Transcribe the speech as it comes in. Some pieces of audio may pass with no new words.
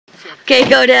Okay,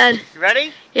 go, Dad. You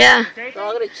ready? Yeah. We're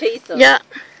all gonna chase them. Yeah.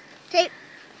 Take.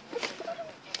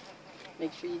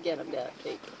 Make sure you get them, Dad.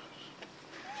 Take.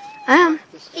 I am.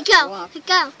 Hey, go. Hey,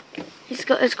 go. It's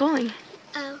going.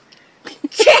 Oh.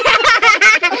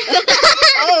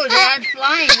 Oh, Dad's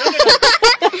flying. Look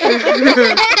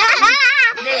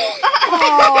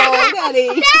at him. Oh, Daddy.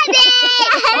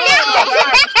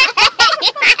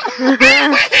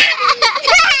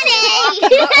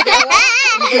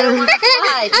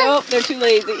 Nope, they're too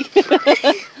lazy.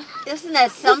 Isn't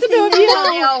that something though, they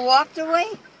all walked away?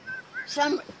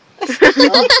 Some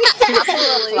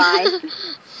fly.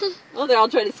 Well, they're all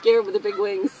trying to scare him with their big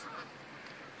wings.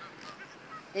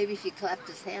 Maybe if you clapped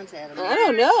his hands at him. I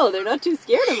don't know. They're not too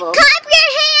scared of him. Clap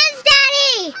your hands,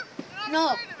 Daddy!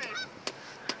 No.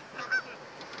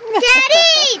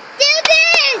 Daddy, do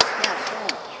this! Yeah,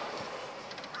 sure.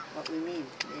 What we need.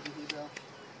 Maybe he will.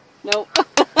 Nope.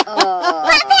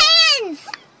 Clap hands!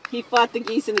 He fought the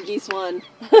geese and the geese won.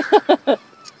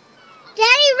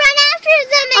 Daddy, run after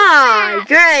them and Ah,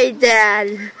 great, Dad.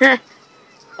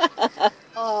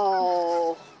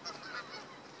 Oh.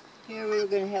 Here we were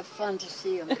going to have fun to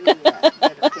see him do that.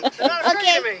 Get a picture.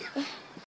 Okay.